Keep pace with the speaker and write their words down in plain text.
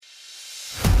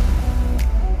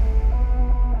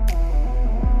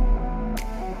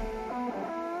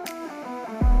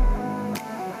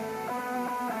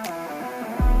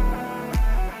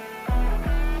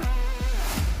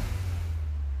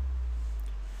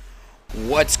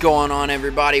What's going on,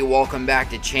 everybody? Welcome back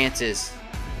to Chances.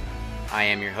 I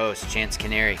am your host, Chance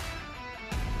Canary.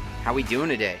 How we doing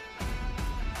today?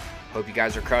 Hope you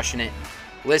guys are crushing it.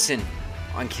 Listen,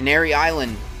 on Canary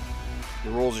Island,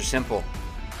 the rules are simple.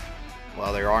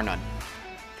 Well, there are none.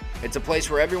 It's a place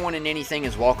where everyone and anything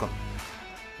is welcome.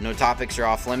 No topics are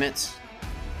off limits.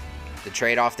 The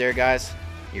trade-off there, guys,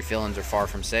 your feelings are far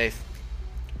from safe.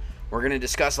 We're going to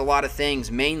discuss a lot of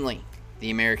things, mainly the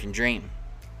American dream.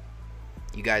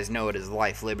 You guys know it as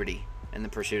life, liberty, and the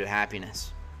pursuit of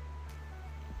happiness.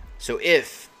 So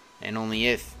if, and only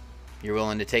if, you're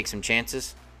willing to take some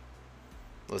chances,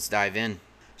 let's dive in.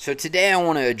 So today I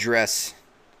want to address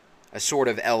a sort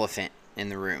of elephant in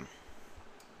the room.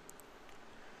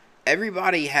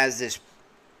 Everybody has this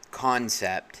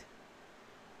concept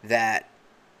that,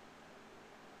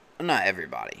 not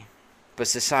everybody, but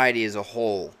society as a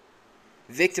whole,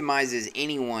 victimizes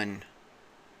anyone,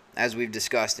 as we've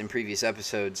discussed in previous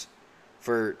episodes,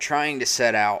 for trying to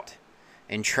set out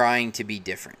and trying to be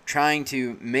different, trying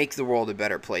to make the world a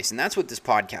better place. And that's what this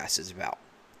podcast is about.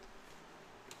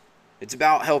 It's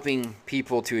about helping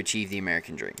people to achieve the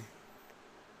American dream.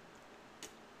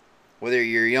 Whether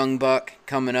you're a young buck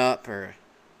coming up or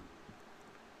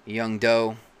a young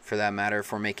doe, for that matter,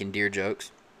 if we're making deer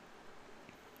jokes.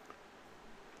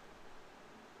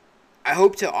 I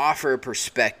hope to offer a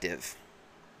perspective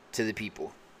to the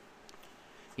people.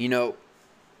 You know,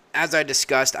 as I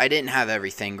discussed, I didn't have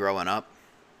everything growing up.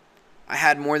 I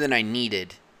had more than I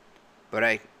needed, but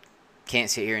I can't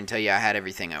sit here and tell you I had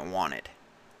everything I wanted.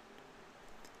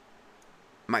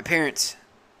 My parents,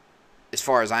 as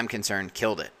far as I'm concerned,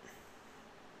 killed it.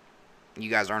 You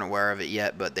guys aren't aware of it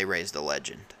yet, but they raised a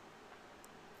legend.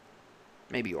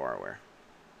 Maybe you are aware.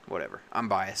 Whatever. I'm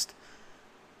biased.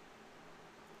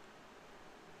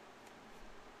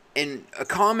 And a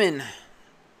common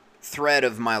thread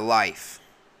of my life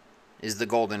is the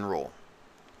golden rule.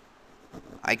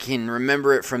 I can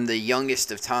remember it from the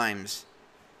youngest of times.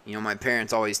 You know, my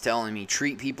parents always telling me,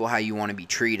 treat people how you want to be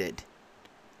treated.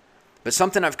 But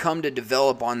something I've come to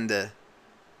develop on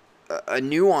a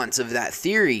nuance of that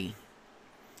theory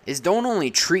is don't only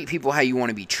treat people how you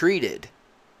want to be treated.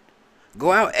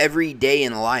 Go out every day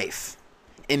in life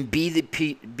and be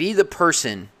the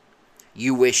person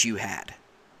you wish you had.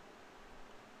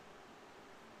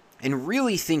 And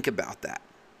really think about that.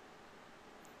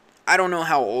 I don't know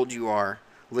how old you are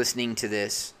listening to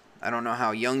this. I don't know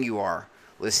how young you are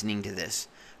listening to this.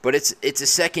 But it's a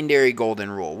secondary golden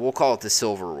rule. We'll call it the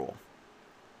silver rule.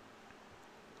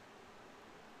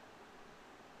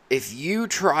 If you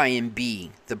try and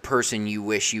be the person you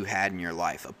wish you had in your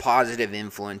life, a positive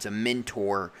influence, a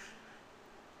mentor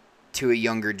to a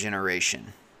younger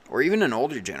generation, or even an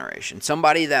older generation,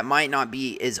 somebody that might not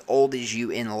be as old as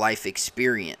you in life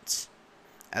experience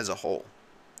as a whole.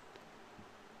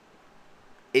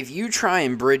 If you try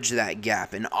and bridge that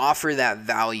gap and offer that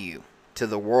value to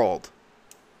the world,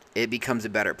 it becomes a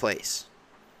better place.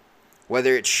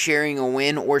 Whether it's sharing a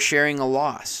win or sharing a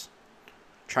loss,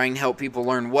 trying to help people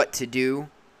learn what to do,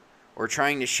 or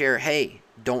trying to share, hey,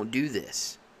 don't do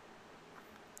this.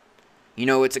 You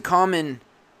know, it's a common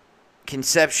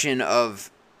conception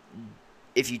of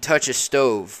if you touch a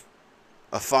stove,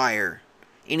 a fire,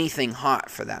 anything hot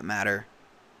for that matter,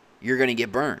 you're going to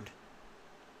get burned.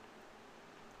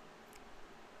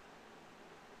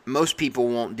 Most people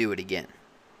won't do it again.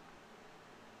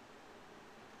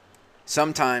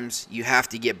 Sometimes you have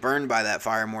to get burned by that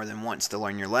fire more than once to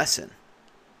learn your lesson.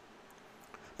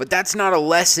 But that's not a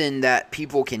lesson that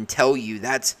people can tell you.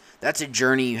 That's a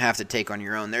journey you have to take on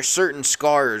your own. There's certain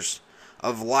scars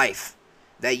of life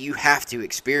that you have to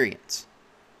experience.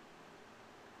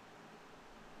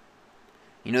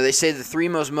 You know, they say the three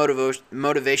most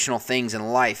motivational things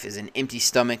in life is an empty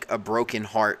stomach, a broken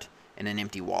heart, and an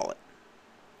empty wallet.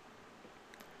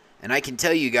 And I can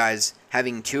tell you guys,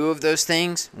 having two of those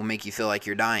things will make you feel like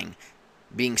you're dying.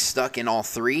 Being stuck in all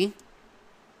three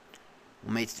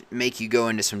will make you go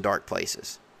into some dark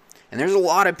places. And there's a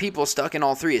lot of people stuck in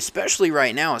all three, especially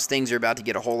right now as things are about to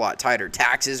get a whole lot tighter.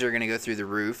 Taxes are going to go through the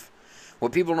roof.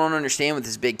 What people don't understand with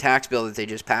this big tax bill that they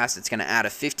just passed, it's going to add a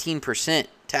 15%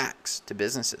 tax to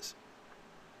businesses.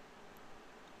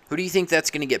 Who do you think that's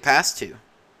going to get passed to?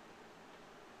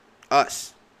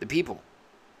 Us, the people.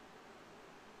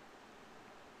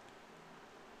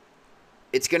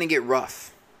 It's going to get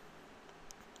rough.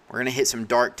 We're going to hit some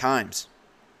dark times.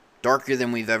 Darker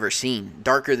than we've ever seen.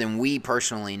 Darker than we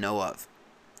personally know of.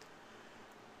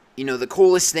 You know, the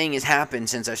coolest thing has happened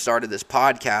since I started this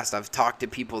podcast. I've talked to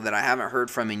people that I haven't heard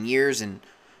from in years and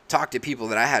talked to people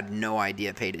that I had no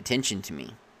idea paid attention to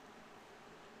me.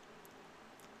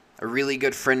 A really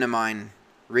good friend of mine,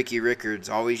 Ricky Rickards,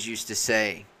 always used to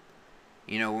say,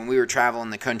 when we were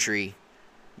traveling the country,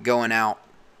 going out,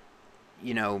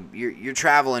 you're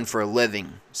traveling for a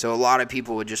living. So a lot of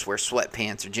people would just wear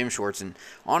sweatpants or gym shorts. And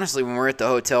honestly, when we're at the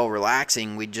hotel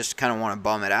relaxing, we just kind of want to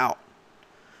bum it out.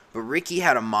 But Ricky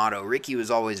had a motto. Ricky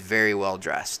was always very well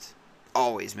dressed.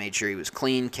 Always made sure he was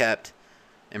clean, kept,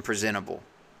 and presentable.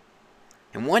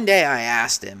 And one day I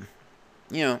asked him,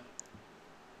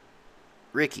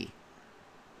 Ricky,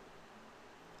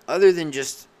 other than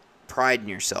just pride in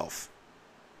yourself,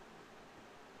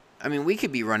 we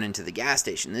could be running to the gas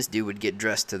station. This dude would get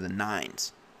dressed to the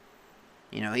nines.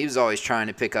 He was always trying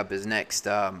to pick up his next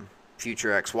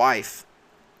future ex-wife,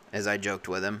 as I joked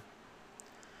with him.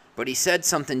 But he said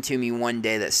something to me one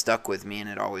day that stuck with me, and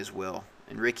it always will.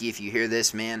 And Ricky, if you hear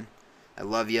this, man, I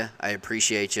love you. I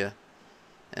appreciate you.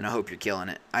 And I hope you're killing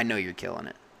it. I know you're killing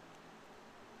it.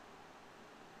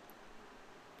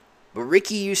 But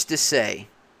Ricky used to say,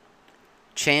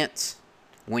 Chance,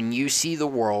 when you see the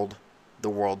world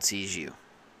sees you.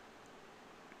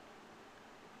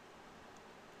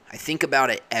 I think about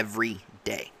it every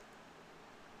day.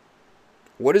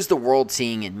 What is the world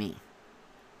seeing in me?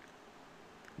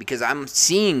 Because I'm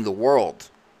seeing the world.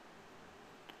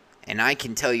 And I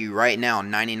can tell you right now,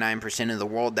 99% of the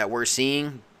world that we're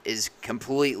seeing is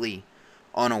completely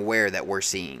unaware that we're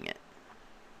seeing it.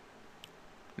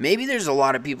 Maybe there's a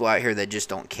lot of people out here that just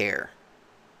don't care.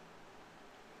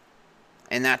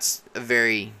 And that's a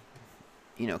very,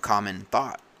 common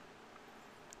thought.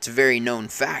 It's a very known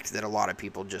fact that a lot of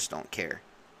people just don't care.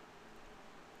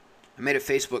 I made a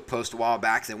Facebook post a while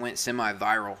back that went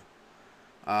semi-viral.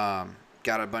 Got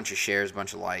a bunch of shares, a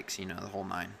bunch of likes, the whole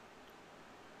nine.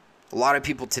 A lot of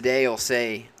people today will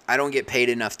say, I don't get paid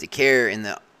enough to care, and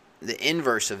the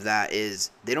inverse of that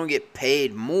is they don't get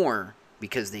paid more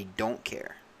because they don't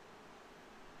care.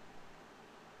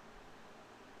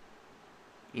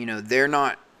 They're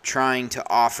not trying to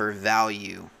offer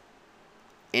value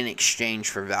in exchange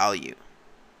for value.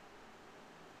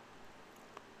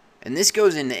 And this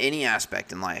goes into any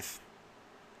aspect in life.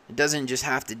 It doesn't just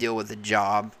have to deal with a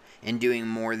job and doing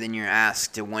more than you're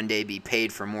asked to one day be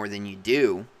paid for more than you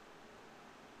do.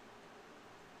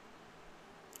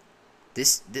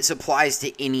 This applies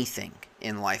to anything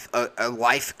in life. A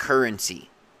life currency.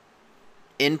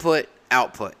 Input,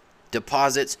 output.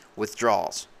 Deposits,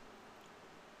 withdrawals.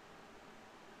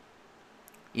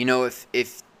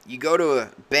 If you go to a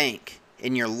bank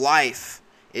and your life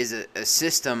is a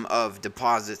system of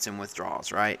deposits and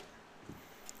withdrawals, right?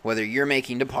 Whether you're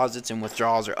making deposits and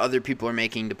withdrawals or other people are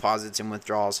making deposits and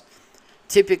withdrawals,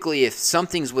 typically if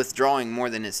something's withdrawing more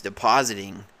than it's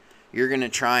depositing, you're going to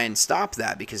try and stop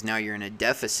that because now you're in a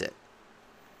deficit.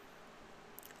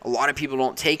 A lot of people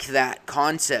don't take that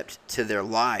concept to their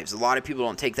lives. A lot of people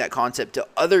don't take that concept to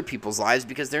other people's lives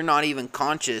because they're not even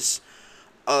conscious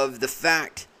of the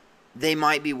fact they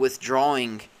might be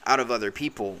withdrawing out of other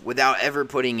people without ever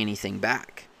putting anything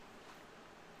back.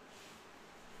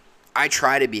 I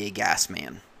try to be a gas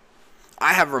man.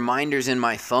 I have reminders in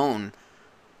my phone.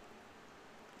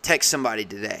 Text somebody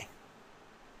today.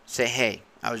 Say, hey,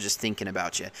 I was just thinking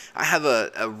about you. I have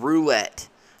a roulette.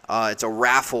 It's a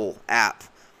raffle app.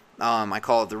 I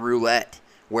call it the roulette,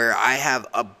 where I have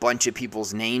a bunch of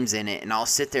people's names in it, and I'll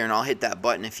sit there and I'll hit that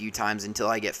button a few times until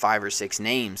I get 5 or 6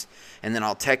 names, and then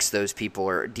I'll text those people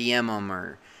or DM them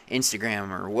or Instagram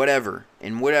or whatever,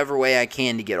 in whatever way I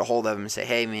can to get a hold of them and say,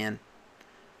 hey man,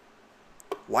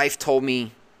 life told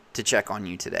me to check on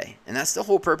you today. And that's the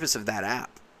whole purpose of that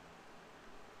app.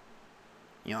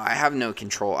 I have no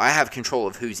control. I have control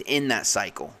of who's in that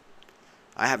cycle.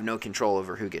 I have no control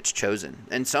over who gets chosen.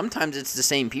 And sometimes it's the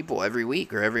same people every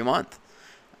week or every month.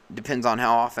 Depends on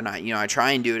how often I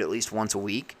try and do it at least once a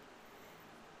week.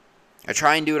 I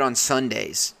try and do it on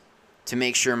Sundays to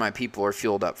make sure my people are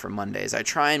fueled up for Mondays. I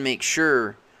try and make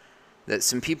sure that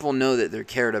some people know that they're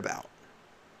cared about.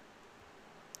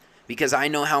 Because I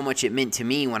know how much it meant to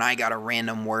me when I got a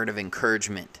random word of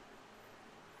encouragement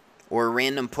or a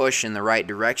random push in the right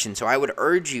direction. So I would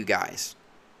urge you guys,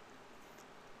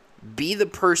 be the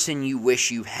person you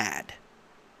wish you had.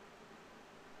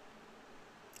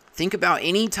 Think about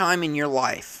any time in your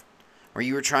life where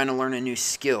you were trying to learn a new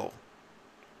skill,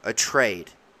 a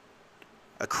trade,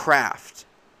 a craft,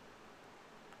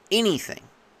 anything.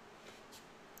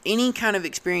 Any kind of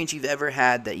experience you've ever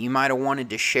had that you might have wanted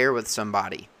to share with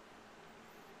somebody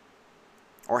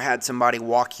or had somebody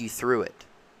walk you through it.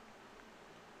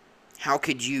 How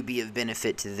could you be of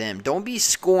benefit to them? Don't be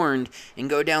scorned and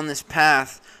go down this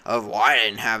path of, well, I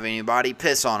didn't have anybody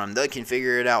piss on them. They can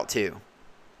figure it out too.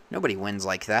 Nobody wins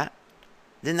like that.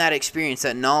 Then that experience,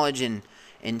 that knowledge and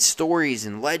and stories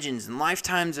and legends and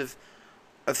lifetimes of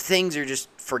things are just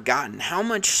forgotten. How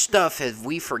much stuff have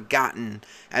we forgotten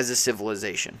as a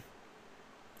civilization?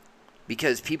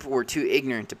 Because people were too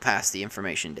ignorant to pass the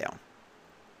information down.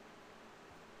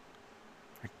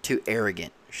 Or too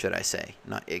arrogant, should I say,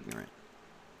 not ignorant.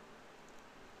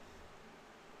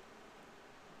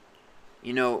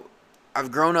 You know,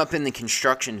 I've grown up in the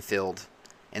construction field,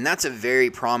 and that's a very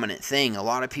prominent thing. A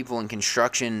lot of people in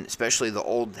construction, especially the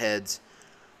old heads,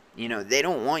 you know, they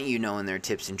don't want you knowing their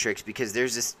tips and tricks because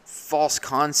there's this false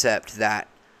concept that,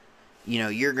 you know,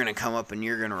 you're going to come up and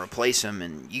you're going to replace them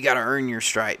and you got to earn your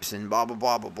stripes and blah, blah,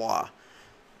 blah, blah, blah.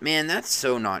 Man, that's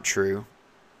so not true.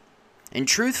 And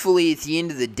truthfully, at the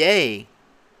end of the day,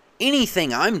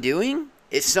 anything I'm doing,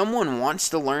 if someone wants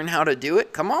to learn how to do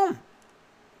it, come on.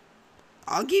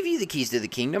 I'll give you the keys to the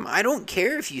kingdom. I don't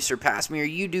care if you surpass me or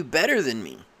you do better than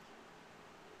me.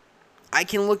 I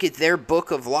can look at their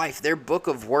book of life, their book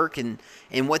of work, and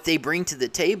what they bring to the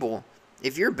table.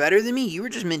 If you're better than me, you were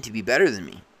just meant to be better than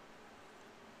me.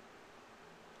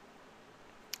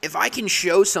 If I can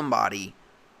show somebody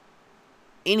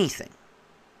anything,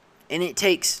 and it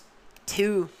takes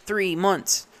 2, 3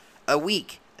 months, a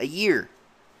week, a year,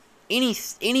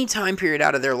 any time period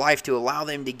out of their life to allow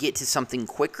them to get to something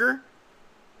quicker,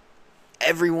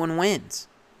 everyone wins.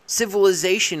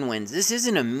 Civilization wins. This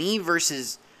isn't a me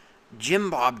versus Jim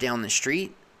Bob down the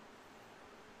street.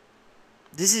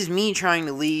 This is me trying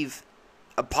to leave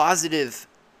a positive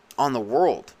on the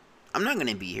world. I'm not going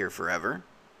to be here forever.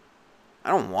 I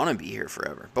don't want to be here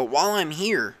forever. But while I'm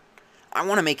here, I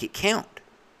want to make it count.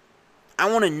 I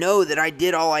want to know that I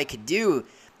did all I could do.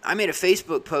 I made a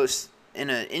Facebook post and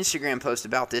an Instagram post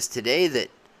about this today that,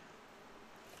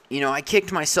 you know, I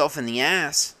kicked myself in the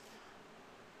ass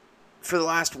for the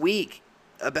last week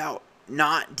about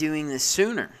not doing this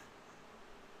sooner.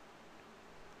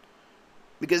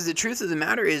 Because the truth of the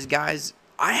matter is, guys,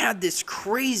 I had this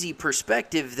crazy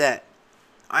perspective that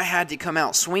I had to come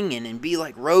out swinging and be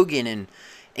like Rogan and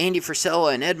Andy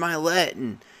Frisella and Ed Milet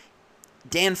and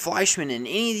Dan Fleischman and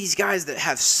any of these guys that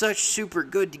have such super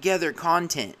good together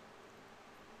content.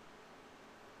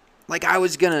 Like I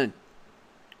was going to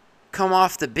come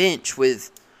off the bench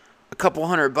with a couple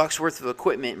 $100 worth of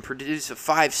equipment and produce a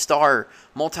 5-star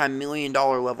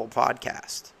multi-million-dollar level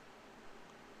podcast.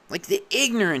 Like the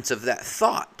ignorance of that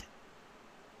thought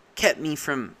kept me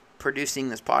from producing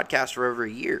this podcast for over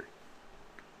a year.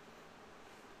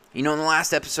 You know, in the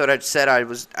last episode I said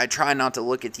I try not to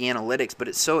look at the analytics, but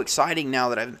it's so exciting now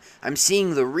that I'm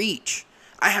seeing the reach.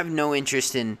 I have no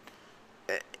interest in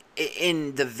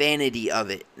the vanity of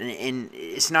it, and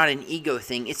it's not an ego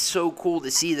thing. It's so cool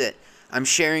to see that I'm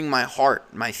sharing my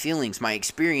heart, my feelings, my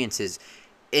experiences,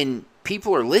 and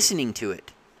people are listening to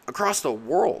it across the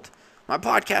world. My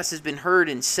podcast has been heard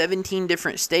in 17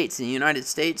 different states in the United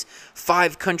States,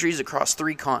 5 countries across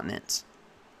 3 continents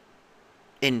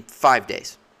in 5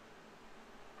 days.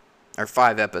 Or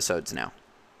 5 episodes now.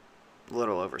 A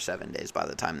little over 7 days by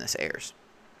the time this airs.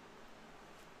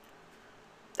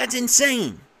 That's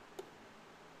insane.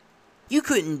 You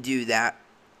couldn't do that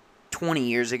 20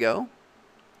 years ago.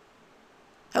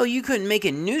 Hell, you couldn't make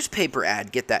a newspaper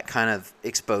ad get that kind of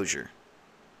exposure.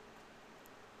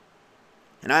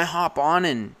 And I hop on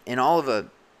and in all of a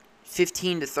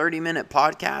 15 to 30 minute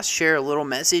podcast, share a little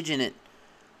message, and it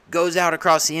goes out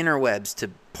across the interwebs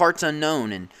to parts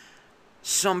unknown, and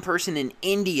some person in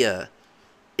India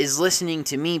is listening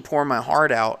to me pour my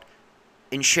heart out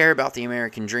and share about the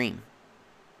American dream.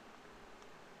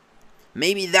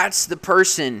 Maybe that's the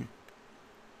person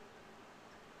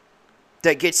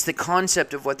that gets the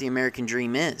concept of what the American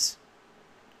dream is.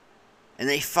 And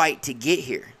they fight to get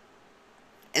here.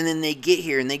 And then they get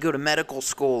here and they go to medical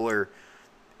school or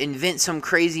invent some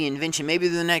crazy invention. Maybe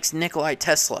they're the next Nikola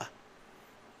Tesla.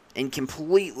 And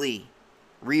completely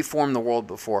reform the world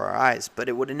before our eyes. But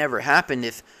it would have never happened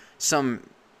if some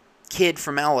kid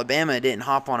from Alabama didn't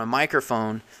hop on a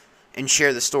microphone and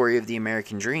share the story of the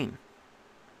American dream.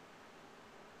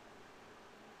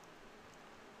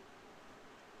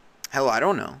 Hell, I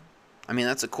don't know. I mean,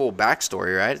 that's a cool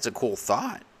backstory, right? It's a cool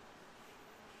thought.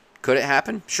 Could it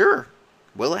happen? Sure.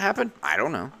 Will it happen? I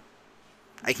don't know.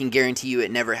 I can guarantee you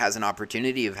it never has an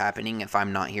opportunity of happening if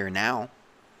I'm not here now.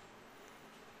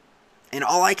 And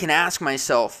all I can ask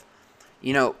myself,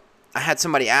 you know, I had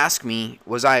somebody ask me,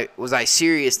 was I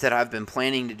serious that I've been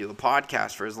planning to do a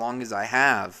podcast for as long as I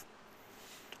have?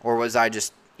 Or was I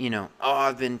just, you know,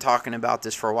 I've been talking about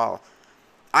this for a while.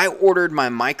 I ordered my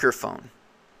microphone.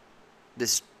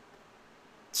 This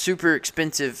super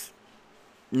expensive,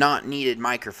 not needed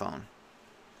microphone.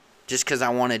 Just because I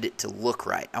wanted it to look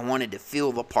right. I wanted to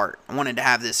feel the part. I wanted to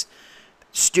have this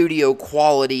studio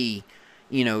quality,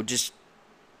 just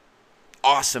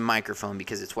awesome microphone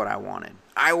because it's what I wanted.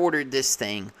 I ordered this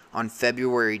thing on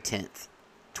February 10th,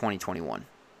 2021.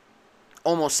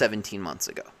 Almost 17 months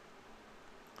ago.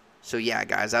 So yeah,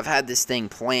 guys, I've had this thing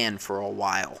planned for a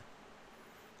while.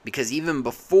 Because even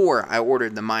before I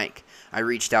ordered the mic, I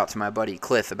reached out to my buddy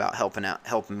Cliff about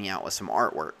helping me out with some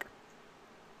artwork.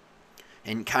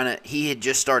 And he had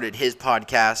just started his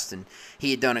podcast, and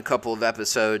he had done a couple of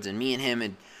episodes, and me and him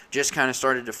had just kind of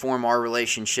started to form our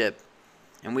relationship.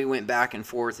 And we went back and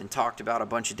forth and talked about a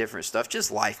bunch of different stuff,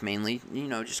 just life mainly,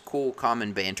 just cool,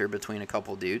 common banter between a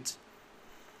couple dudes.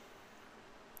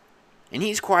 And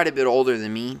he's quite a bit older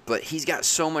than me, but he's got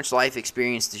so much life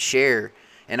experience to share.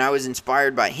 And I was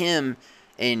inspired by him,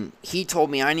 and he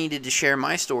told me I needed to share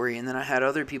my story. And then I had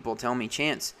other people tell me,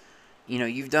 Chance,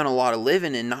 you've done a lot of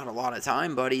living and not a lot of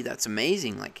time, buddy. That's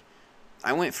amazing. Like,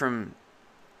 I went from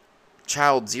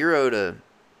child zero to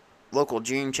local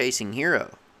dream chasing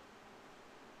hero.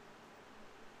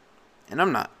 And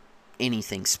I'm not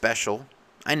anything special.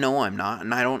 I know I'm not,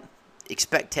 and I don't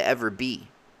expect to ever be.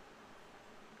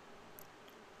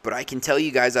 But I can tell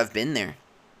you guys I've been there.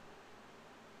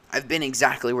 I've been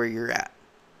exactly where you're at.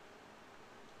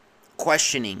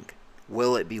 Questioning,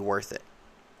 will it be worth it?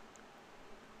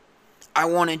 I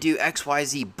want to do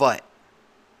XYZ, but.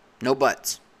 No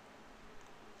buts.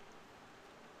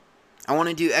 I want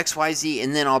to do XYZ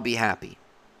and then I'll be happy.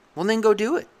 Well, then go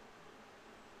do it.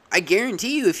 I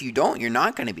guarantee you if you don't, you're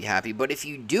not going to be happy. But if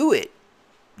you do it,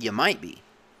 you might be.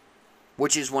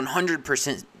 Which is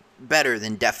 100% better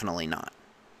than definitely not.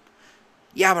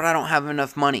 Yeah, but I don't have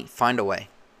enough money. Find a way.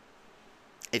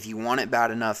 If you want it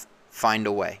bad enough, find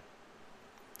a way.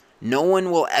 No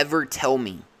one will ever tell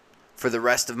me for the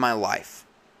rest of my life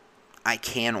I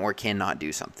can or cannot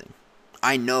do something.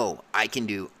 I know I can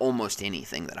do almost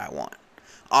anything that I want.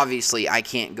 Obviously, I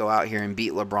can't go out here and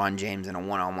beat LeBron James in a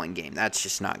one-on-one game. That's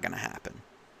just not going to happen.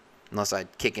 Unless I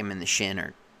kick him in the shin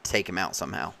or take him out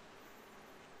somehow.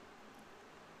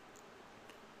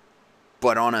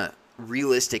 But on a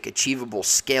realistic, achievable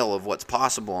scale of what's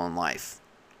possible in life,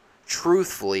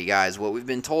 truthfully, guys, what we've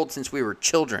been told since we were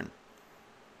children,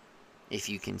 if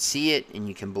you can see it and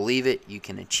you can believe it, you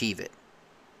can achieve it.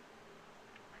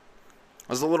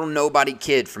 I was a little nobody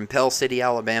kid from Pell City,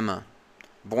 Alabama,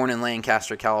 born in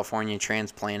Lancaster, California,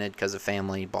 transplanted because of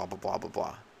family, blah, blah, blah, blah,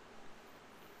 blah.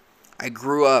 I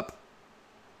grew up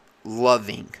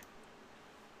loving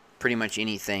pretty much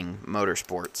anything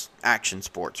motorsports, action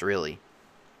sports, really.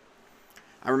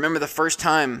 I remember the first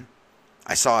time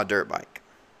I saw a dirt bike.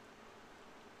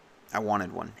 I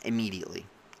wanted one immediately.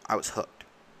 I was hooked.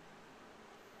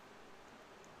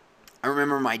 I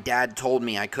remember my dad told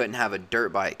me I couldn't have a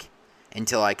dirt bike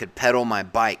until I could pedal my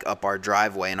bike up our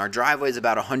driveway. And our driveway is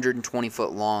about 120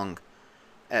 foot long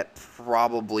at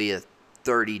probably a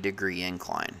 30-degree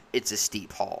incline. It's a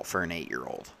steep haul for an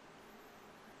 8-year-old.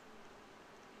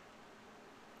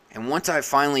 And once I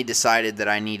finally decided that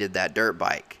I needed that dirt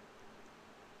bike,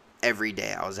 every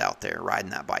day I was out there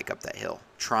riding that bike up that hill,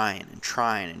 trying and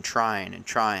trying and trying and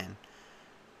trying.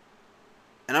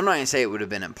 And I'm not going to say it would have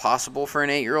been impossible for an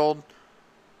 8-year-old,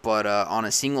 but on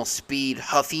a single speed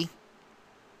Huffy,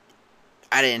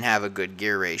 I didn't have a good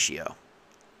gear ratio.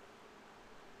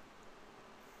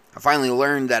 I finally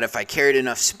learned that if I carried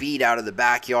enough speed out of the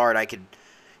backyard, I could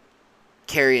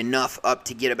carry enough up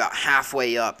to get about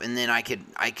halfway up, and then I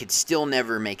could still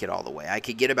never make it all the way. I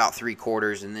could get about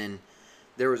 3/4, and then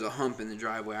there was a hump in the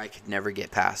driveway I could never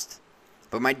get past.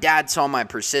 But my dad saw my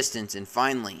persistence and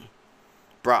finally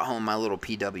brought home my little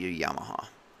PW Yamaha.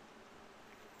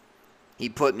 He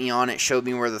put me on it, showed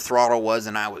me where the throttle was,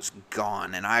 and I was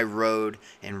gone. And I rode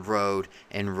and rode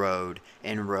and rode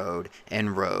and rode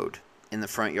and rode in the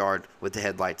front yard with the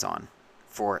headlights on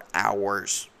for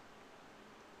hours.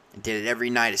 I did it every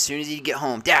night. As soon as he'd get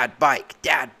home, Dad, bike,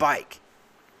 Dad, bike.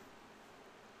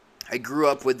 I grew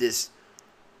up with this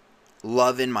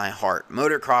love in my heart.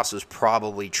 Motocross was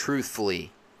probably,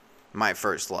 truthfully, my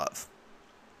first love.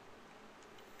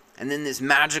 And then this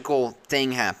magical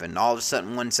thing happened. All of a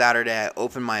sudden, one Saturday, I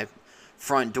opened my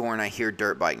front door and I hear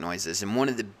dirt bike noises. And one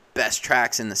of the best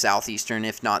tracks in the southeastern,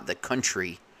 if not the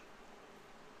country,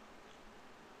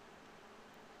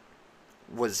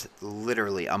 was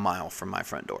literally a mile from my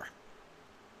front door.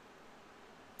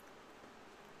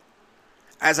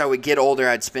 As I would get older,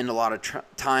 I'd spend a lot of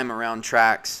time around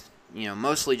tracks,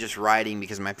 mostly just riding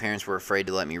because my parents were afraid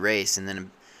to let me race. And then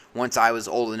once I was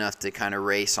old enough to kind of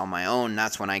race on my own,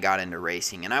 that's when I got into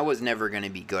racing. And I was never going to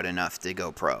be good enough to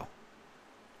go pro.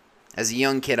 As a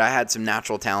young kid, I had some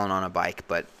natural talent on a bike,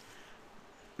 but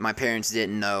my parents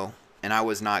didn't know, and I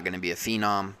was not going to be a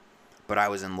phenom. but I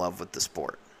was in love with the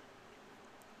sport.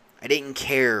 I didn't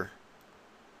care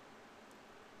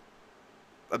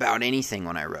about anything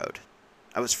when I rode.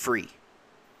 I was free.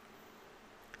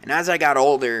 And as I got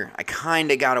older, I kind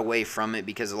of got away from it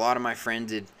because a lot of my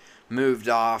friends had moved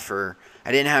off, or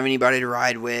I didn't have anybody to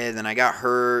ride with, and I got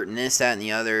hurt, and this, that, and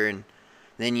the other. And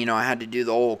then, I had to do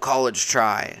the old college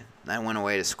try, and I went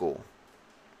away to school.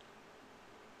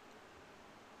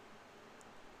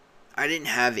 I didn't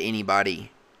have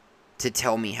anybody to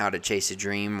tell me how to chase a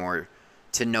dream, or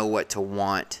to know what to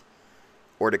want,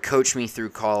 or to coach me through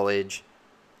college,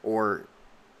 or,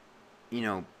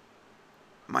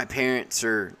 my parents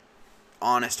are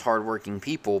honest, hardworking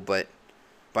people, but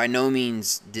by no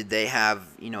means did they have,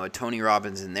 a Tony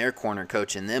Robbins in their corner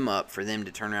coaching them up for them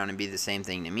to turn around and be the same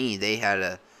thing to me. They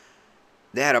had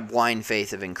a blind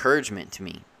faith of encouragement to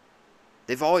me.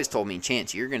 They've always told me,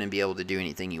 Chance, you're going to be able to do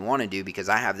anything you want to do because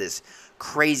I have this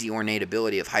crazy ornate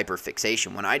ability of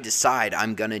hyperfixation. When I decide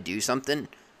I'm going to do something,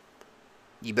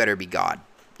 you better be God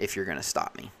if you're going to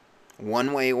stop me.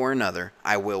 One way or another,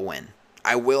 I will win.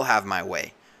 I will have my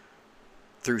way.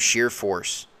 Through sheer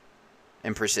force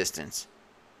and persistence,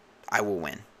 I will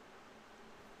win.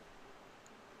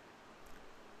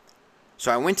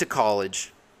 So I went to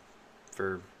college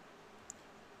for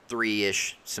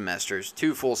 3-ish semesters,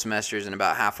 2 full semesters, and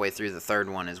about halfway through the third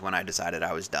one is when I decided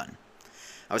I was done.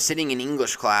 I was sitting in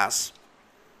English class,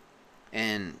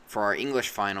 and for our English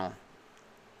final,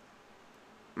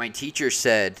 my teacher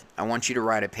said, I want you to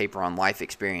write a paper on life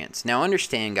experience. Now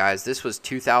understand, guys, this was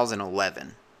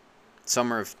 2011,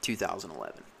 summer of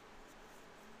 2011.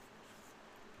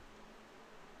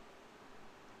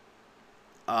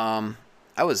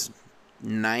 I was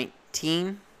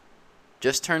 19,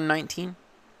 just turned 19,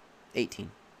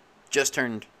 18, just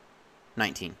turned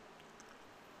 19.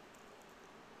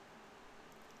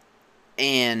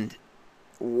 And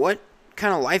what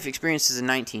kind of life experience does a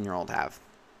 19-year-old have?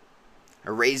 I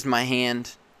raised my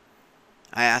hand.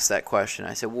 I asked that question.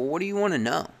 I said, well, what do you want to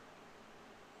know?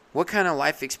 What kind of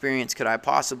life experience could I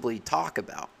possibly talk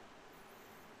about?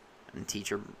 And the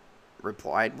teacher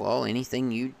replied, well,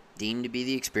 anything you deem to be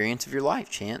the experience of your life,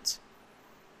 Chance.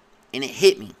 And it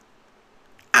hit me.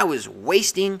 I was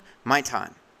wasting my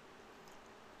time.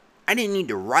 I didn't need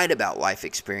to write about life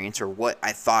experience or what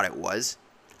I thought it was.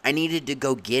 I needed to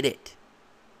go get it.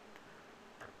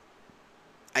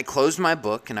 I closed my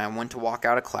book and I went to walk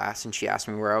out of class, and she asked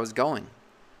me where I was going.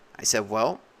 I said,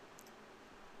 well,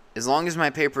 as long as my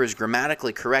paper is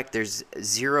grammatically correct, there's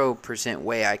 0%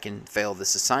 way I can fail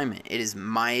this assignment. It is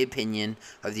my opinion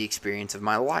of the experience of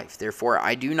my life. Therefore,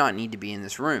 I do not need to be in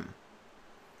this room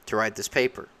to write this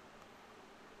paper.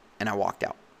 And I walked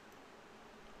out.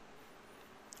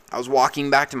 I was walking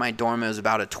back to my dorm. It was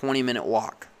about a 20-minute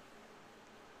walk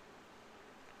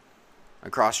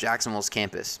across Jacksonville's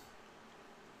campus.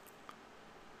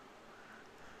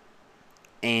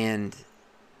 And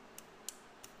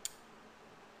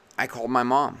I called my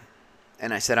mom,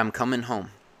 and I said, I'm coming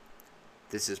home.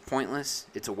 This is pointless.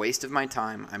 It's a waste of my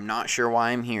time. I'm not sure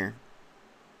why I'm here,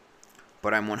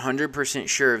 but I'm 100%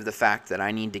 sure of the fact that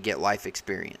I need to get life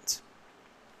experience.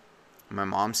 My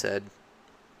mom said,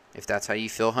 if that's how you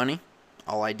feel, honey,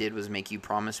 all I did was make you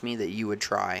promise me that you would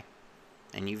try,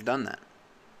 and you've done that.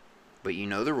 But you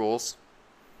know the rules.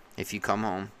 If you come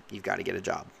home, you've got to get a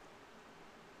job.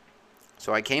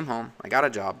 So I came home. I got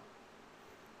a job.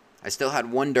 I still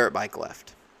had one dirt bike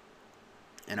left.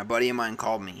 And a buddy of mine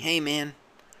called me. Hey, man,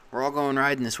 we're all going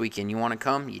riding this weekend. You want to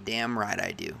come? You damn right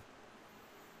I do.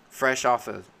 Fresh off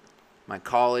of my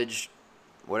college,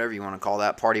 whatever you want to call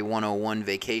that, Party 101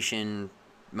 vacation,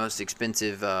 most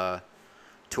expensive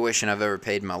tuition I've ever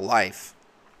paid in my life.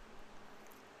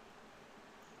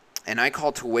 And I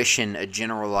call tuition a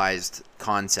generalized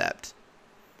concept.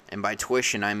 And by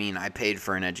tuition, I mean I paid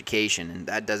for an education. And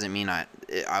that doesn't mean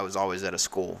I was always at a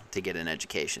school to get an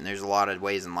education. There's a lot of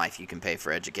ways in life you can pay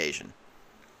for education.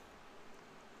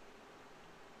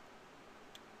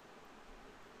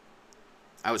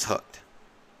 I was hooked.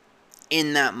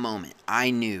 In that moment,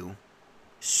 I knew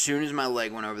as soon as my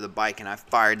leg went over the bike and I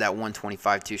fired that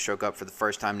 125 two-stroke up for the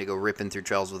first time to go ripping through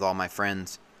trails with all my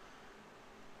friends,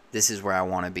 this is where I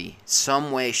want to be.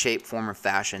 Some way, shape, form, or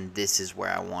fashion, this is where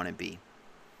I want to be.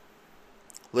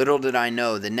 Little did I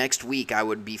know, the next week I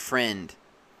would befriend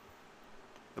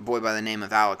a boy by the name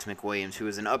of Alex McWilliams, who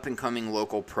was an up-and-coming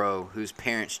local pro whose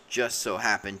parents just so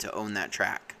happened to own that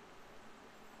track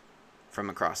from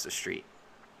across the street.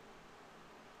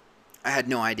 I had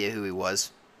no idea who he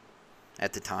was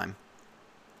at the time.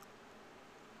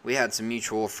 We had some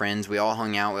mutual friends. We all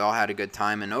hung out. We all had a good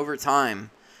time. And over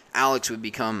time, Alex would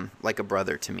become like a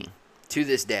brother to me. To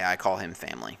this day, I call him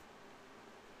family.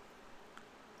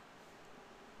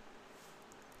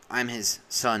 I'm his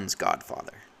son's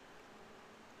godfather.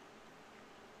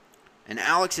 And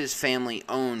Alex's family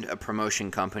owned a promotion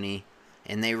company,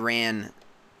 and they ran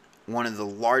one of the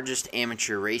largest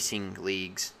amateur racing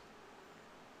leagues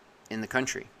in the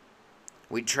country.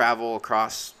 We'd travel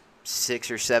across 6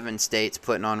 or 7 states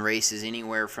putting on races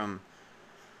anywhere from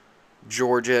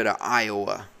Georgia to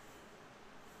Iowa.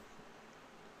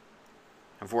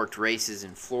 I've worked races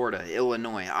in Florida,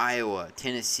 Illinois, Iowa,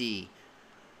 Tennessee,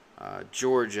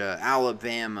 Georgia,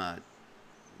 Alabama,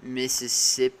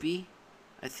 Mississippi.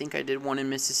 I think I did one in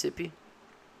Mississippi.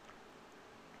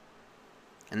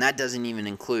 And that doesn't even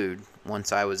include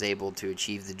once I was able to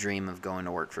achieve the dream of going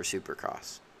to work for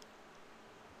Supercross.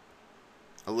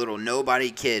 A little nobody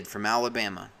kid from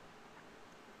Alabama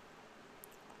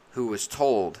who was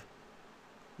told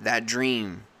that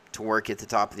dream to work at the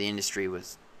top of the industry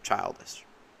was childish.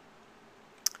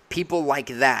 People like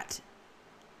that,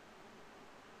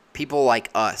 people like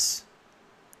us,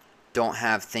 don't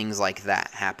have things like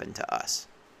that happen to us.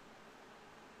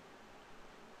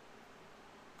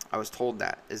 I was told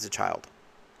that as a child.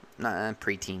 Not a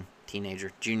preteen,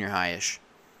 teenager, junior high-ish.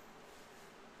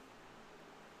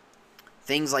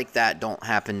 Things like that don't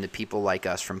happen to people like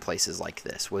us from places like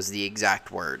this, was the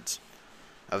exact words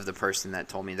of the person that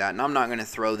told me that. And I'm not going to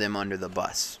throw them under the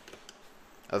bus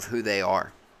of who they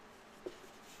are.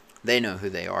 They know who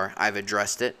they are. I've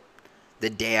addressed it. The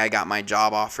day I got my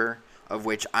job offer, of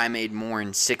which I made more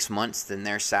in 6 months than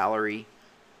their salary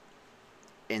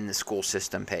in the school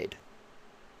system paid.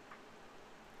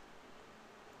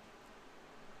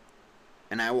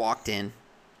 And I walked in,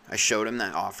 I showed him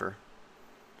that offer,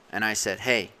 and I said,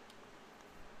 hey,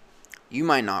 you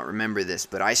might not remember this,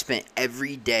 but I spent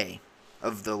every day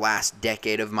of the last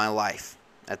decade of my life,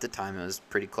 at the time it was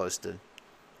pretty close to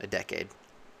a decade,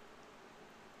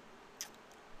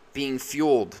 being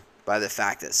fueled by the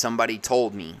fact that somebody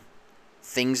told me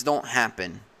things don't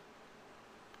happen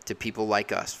to people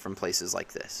like us from places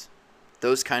like this.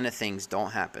 Those kind of things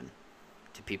don't happen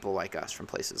to people like us from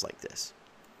places like this.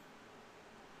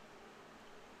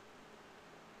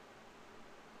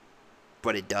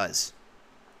 But it does.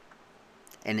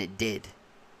 And it did.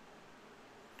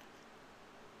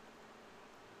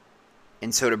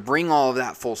 And so to bring all of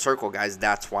that full circle, guys,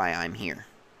 that's why I'm here.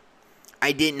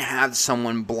 I didn't have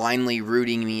someone blindly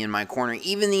rooting me in my corner.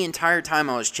 Even the entire time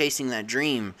I was chasing that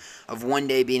dream of one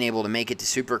day being able to make it to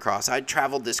Supercross, I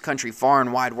traveled this country far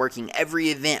and wide working every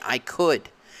event I could.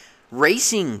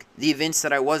 Racing the events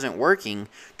that I wasn't working,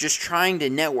 just trying to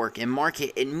network and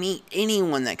market and meet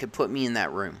anyone that could put me in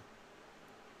that room.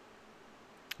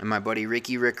 And my buddy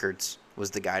Ricky Rickards was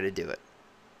the guy to do it.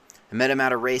 I met him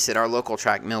at a race at our local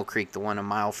track, Mill Creek, the one a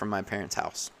mile from my parents'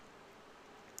 house.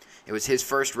 It was his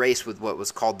first race with what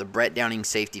was called the Brett Downing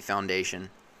Safety Foundation.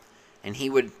 And he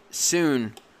would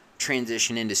soon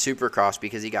transition into Supercross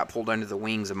because he got pulled under the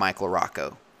wings of Michael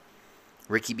Rocco.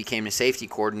 Ricky became a safety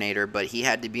coordinator, but he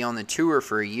had to be on the tour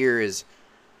for a year as,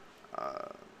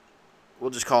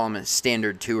 we'll just call him a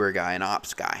standard tour guy, an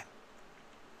ops guy.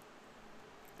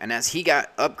 And as he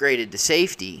got upgraded to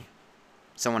safety,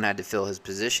 someone had to fill his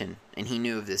position. And he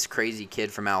knew of this crazy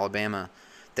kid from Alabama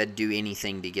that'd do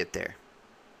anything to get there.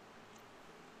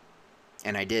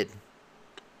 And I did.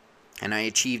 And I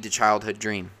achieved a childhood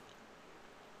dream.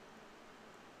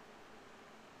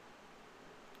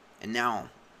 And now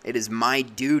it is my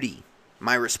duty,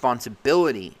 my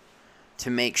responsibility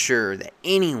to make sure that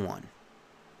anyone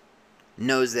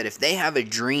knows that if they have a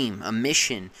dream, a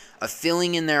mission, a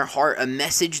feeling in their heart, a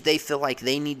message they feel like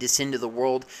they need to send to the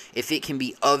world, if it can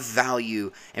be of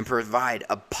value and provide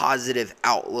a positive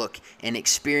outlook and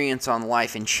experience on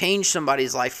life and change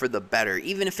somebody's life for the better,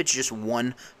 even if it's just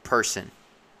one person.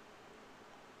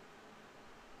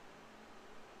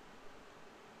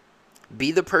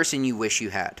 Be the person you wish you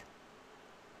had.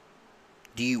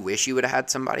 Do you wish you would have had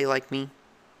somebody like me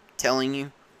telling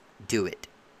you? Do it.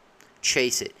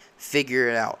 Chase it. Figure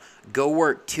it out. Go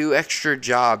work 2 extra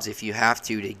jobs if you have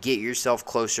to get yourself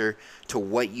closer to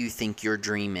what you think your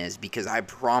dream is. Because I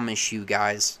promise you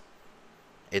guys,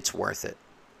 it's worth it.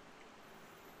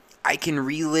 I can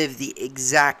relive the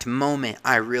exact moment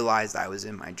I realized I was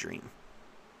in my dream.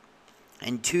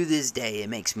 And to this day, it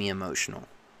makes me emotional.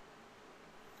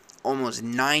 Almost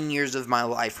 9 years of my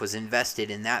life was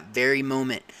invested in that very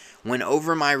moment when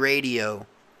over my radio,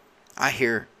 I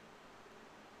hear,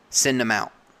 send them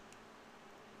out.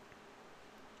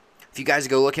 If you guys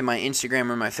go look at my Instagram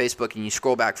or my Facebook and you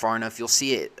scroll back far enough, you'll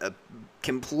see it, a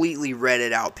completely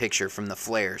redded out picture from the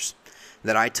flares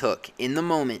that I took. In the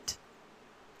moment,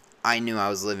 I knew I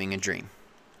was living a dream.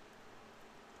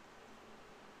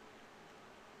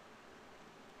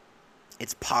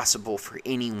 It's possible for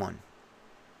anyone.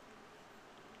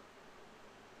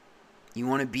 You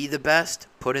want to be the best?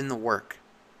 Put in the work.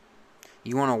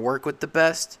 You want to work with the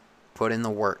best? Put in the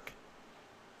work.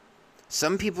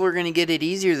 Some people are going to get it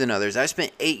easier than others. I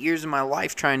spent 8 years of my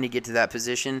life trying to get to that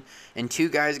position, and 2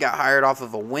 guys got hired off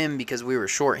of a whim because we were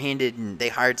shorthanded, and they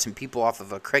hired some people off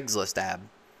of a Craigslist ad.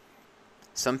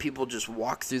 Some people just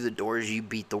walk through the doors you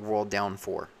beat the world down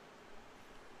for.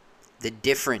 The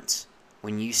difference,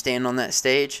 when you stand on that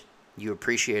stage, you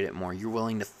appreciate it more. You're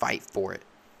willing to fight for it.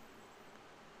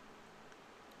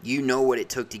 You know what it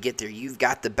took to get there. You've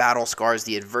got the battle scars,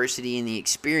 the adversity, and the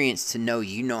experience to know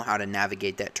you know how to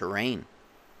navigate that terrain.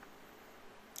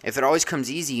 If it always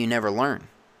comes easy, you never learn.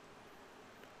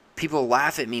 People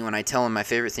laugh at me when I tell them my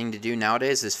favorite thing to do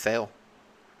nowadays is fail.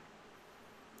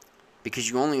 Because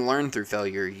you only learn through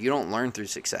failure. You don't learn through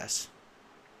success.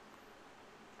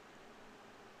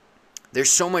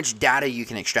 There's so much data you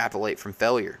can extrapolate from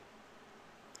failure.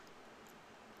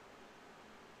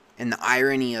 And the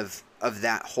irony of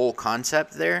that whole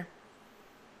concept there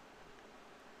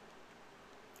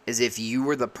is if you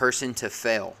were the person to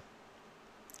fail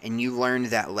and you learned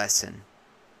that lesson,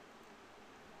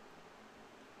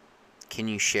 can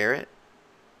you share it?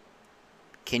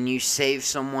 Can you save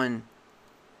someone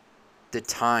the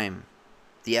time,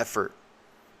 the effort,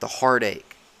 the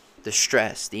heartache, the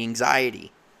stress, the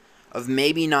anxiety of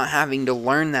maybe not having to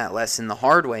learn that lesson the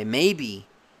hard way? Maybe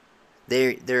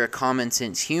they're a common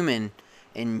sense human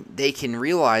and they can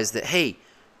realize that, hey,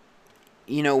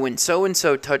 you know, when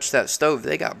so-and-so touched that stove,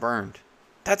 they got burned.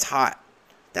 That's hot.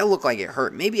 That looked like it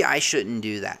hurt. Maybe I shouldn't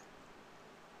do that.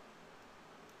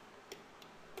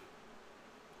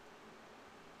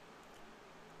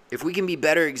 If we can be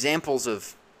better examples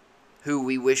of who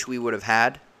we wish we would have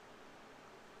had,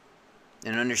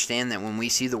 and understand that when we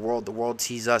see the world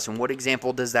sees us, and what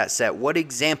example does that set? What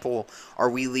example are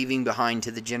we leaving behind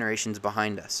to the generations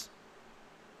behind us?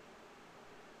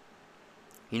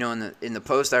 You know, in the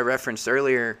post I referenced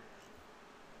earlier,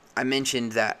 I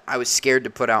mentioned that I was scared to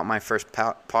put out my first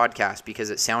podcast because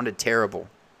it sounded terrible.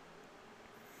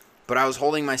 But I was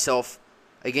holding myself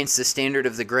against the standard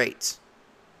of the greats.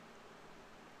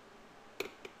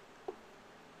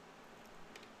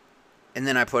 And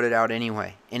then I put it out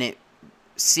anyway. And it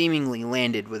seemingly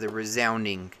landed with a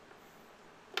resounding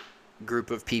group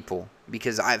of people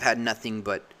because I've had nothing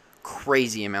but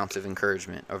crazy amounts of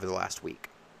encouragement over the last week.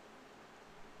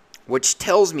 Which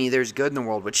tells me there's good in the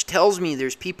world, which tells me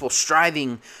there's people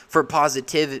striving for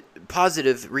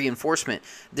positive reinforcement.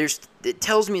 It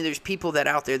tells me there's people that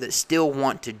out there that still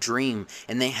want to dream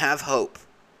and they have hope.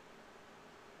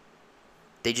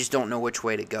 They just don't know which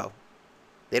way to go.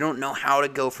 They don't know how to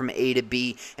go from A to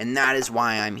B, and that is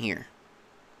why I'm here.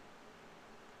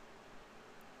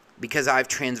 Because I've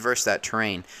traversed that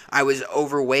terrain. I was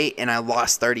overweight and I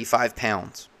lost 35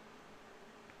 pounds.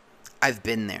 I've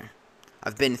been there.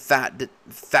 I've been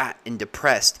fat and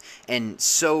depressed and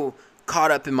so caught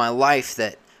up in my life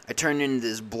that I turned into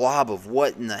this blob of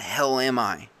what in the hell am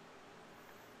I?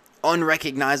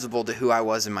 Unrecognizable to who I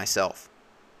was in myself.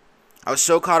 I was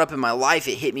so caught up in my life,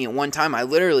 it hit me at one time.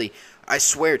 I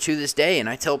swear to this day, and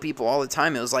I tell people all the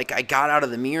time, it was like I got out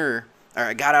of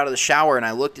the shower and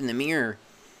I looked in the mirror,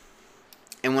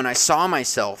 and when I saw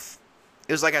myself,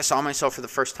 it was like I saw myself for the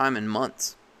first time in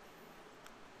months.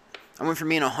 I went from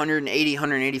being 180,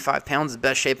 185 pounds, the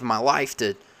best shape of my life,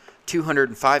 to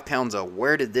 205 pounds of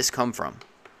where did this come from?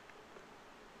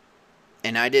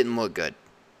 And I didn't look good.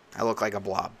 I looked like a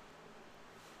blob.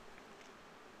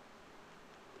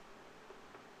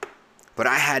 But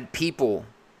I had people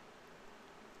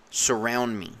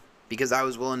surround me because I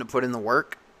was willing to put in the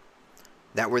work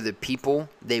that were the people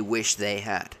they wish they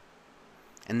had.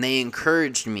 And they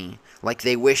encouraged me like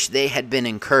they wish they had been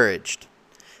encouraged.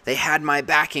 They had my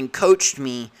back and coached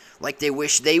me like they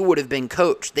wish they would have been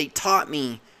coached. They taught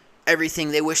me everything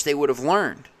they wish they would have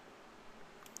learned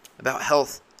about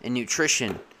health and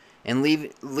nutrition and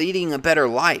leading a better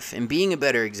life and being a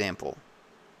better example.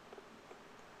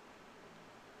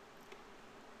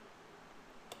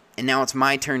 And now it's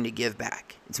my turn to give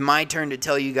back. It's my turn to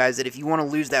tell you guys that if you want to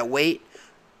lose that weight,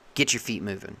 get your feet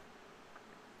moving.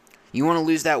 You want to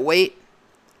lose that weight?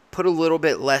 Put a little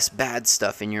bit less bad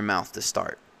stuff in your mouth to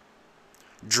start.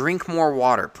 Drink more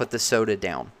water. Put the soda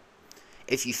down.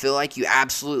 If you feel like you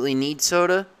absolutely need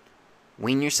soda,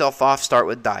 wean yourself off. Start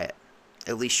with diet.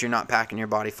 At least you're not packing your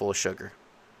body full of sugar.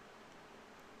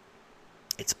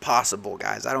 It's possible,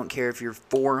 guys. I don't care if you're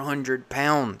 400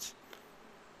 pounds.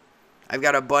 I've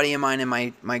got a buddy of mine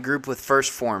in my group with First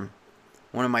Form,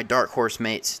 one of my dark horse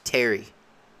mates, Terry.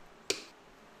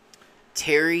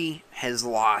 Terry has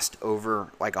lost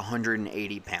over like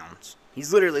 180 pounds.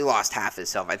 He's literally lost half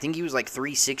himself. I think he was like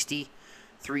 360,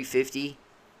 350.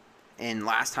 And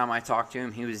last time I talked to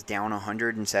him, he was down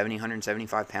 170,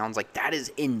 175 pounds. Like, that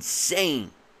is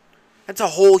insane. That's a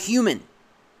whole human.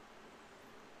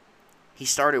 He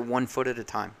started 1 foot at a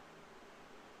time.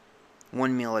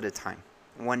 1 meal at a time.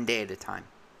 1 day at a time.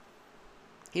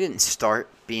 He didn't start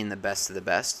being the best of the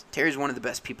best. Terry's one of the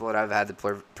best people that I've had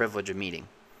the privilege of meeting.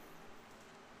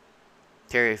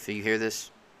 Terry, if you hear this,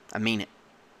 I mean it.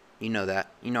 You know that.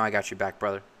 You know I got your back,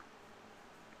 brother.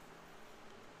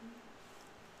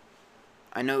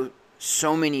 I know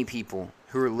so many people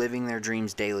who are living their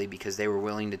dreams daily because they were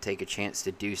willing to take a chance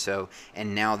to do so,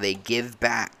 and now they give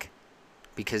back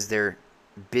because they're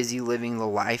busy living the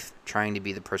life trying to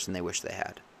be the person they wish they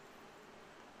had.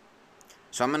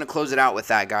 So I'm going to close it out with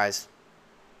that, guys.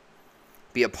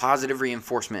 Be a positive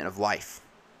reinforcement of life.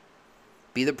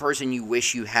 Be the person you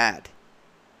wish you had,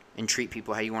 and treat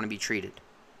people how you want to be treated.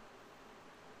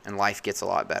 And life gets a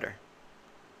lot better.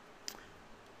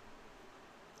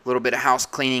 A little bit of house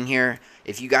cleaning here.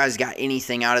 If you guys got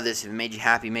anything out of this, if it made you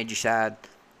happy, made you sad,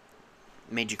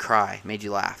 made you cry, made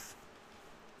you laugh,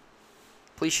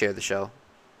 please share the show.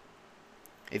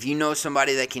 If you know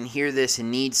somebody that can hear this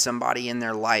and needs somebody in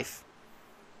their life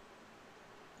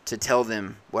to tell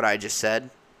them what I just said,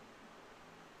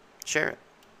 share it.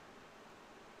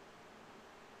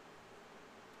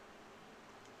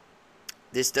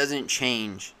 This doesn't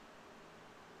change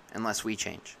unless we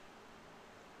change.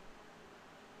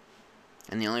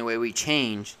 And the only way we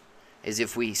change is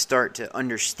if we start to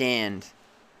understand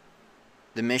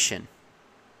the mission.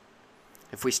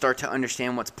 If we start to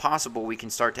understand what's possible, we can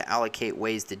start to allocate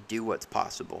ways to do what's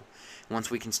possible.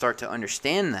 Once we can start to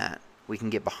understand that, we can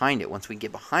get behind it. Once we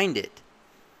get behind it,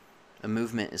 a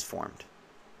movement is formed.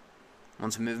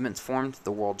 Once a movement's formed,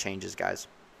 the world changes, guys.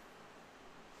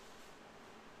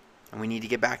 And we need to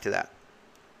get back to that.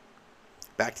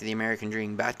 Back to the American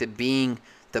dream. Back to being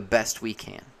the best we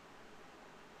can.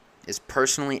 As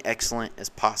personally excellent as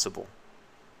possible.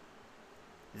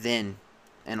 Then,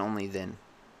 and only then,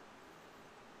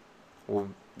 will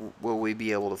we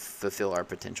be able to fulfill our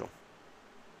potential.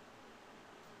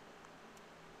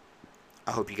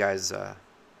 I hope you guys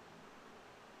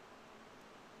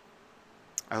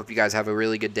have a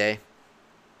really good day.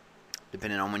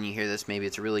 Depending on when you hear this, maybe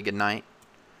it's a really good night.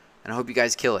 And I hope you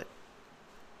guys kill it.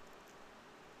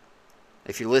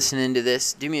 If you're listening to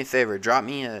this, do me a favor. Drop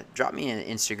me an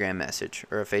Instagram message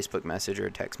or a Facebook message or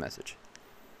a text message.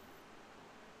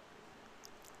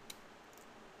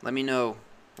 Let me know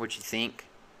what you think.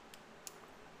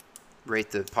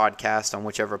 Rate the podcast on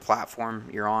whichever platform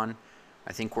you're on.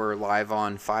 I think we're live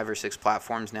on 5 or 6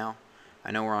 platforms now.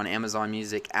 I know we're on Amazon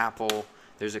Music, Apple.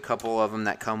 There's a couple of them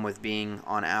that come with being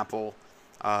on Apple.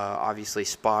 Obviously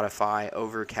Spotify,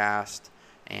 Overcast,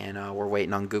 and we're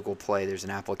waiting on Google Play. There's an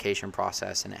application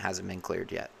process, and it hasn't been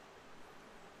cleared yet.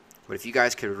 But if you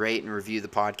guys could rate and review the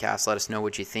podcast, let us know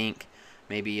what you think.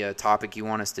 Maybe a topic you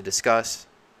want us to discuss.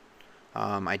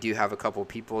 I do have a couple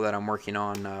people that I'm working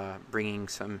on bringing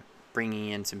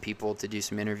in some people to do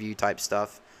some interview type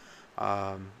stuff.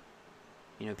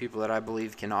 People that I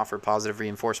believe can offer positive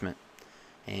reinforcement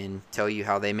and tell you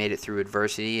how they made it through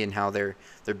adversity and how they're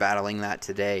battling that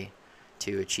today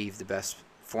to achieve the best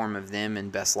form of them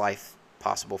and best life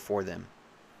possible for them.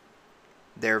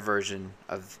 Their version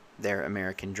of their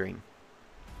American dream.